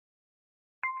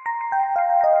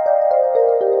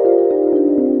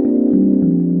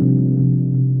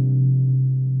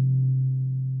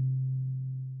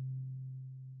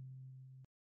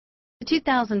The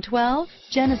 2012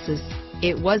 Genesis.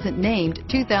 It wasn't named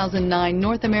 2009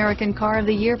 North American Car of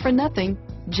the Year for nothing.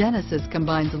 Genesis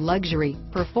combines luxury,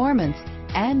 performance,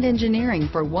 and engineering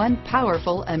for one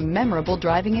powerful and memorable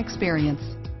driving experience.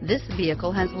 This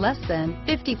vehicle has less than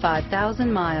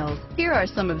 55,000 miles. Here are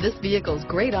some of this vehicle's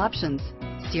great options: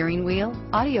 steering wheel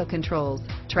audio controls,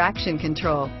 traction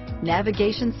control,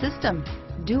 navigation system,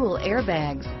 dual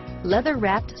airbags,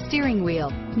 leather-wrapped steering wheel,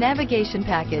 navigation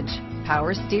package,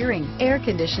 power steering, air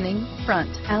conditioning, front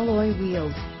alloy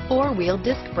wheels, four-wheel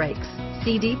disc brakes,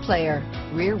 CD player,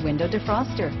 rear window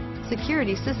defroster,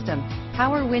 security system,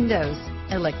 power windows,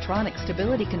 electronic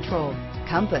stability control,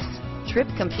 compass, trip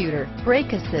computer,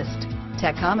 brake assist,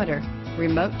 tachometer,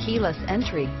 remote keyless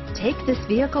entry. Take this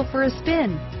vehicle for a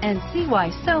spin and see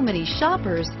why so many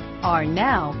shoppers are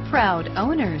now proud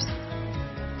owners.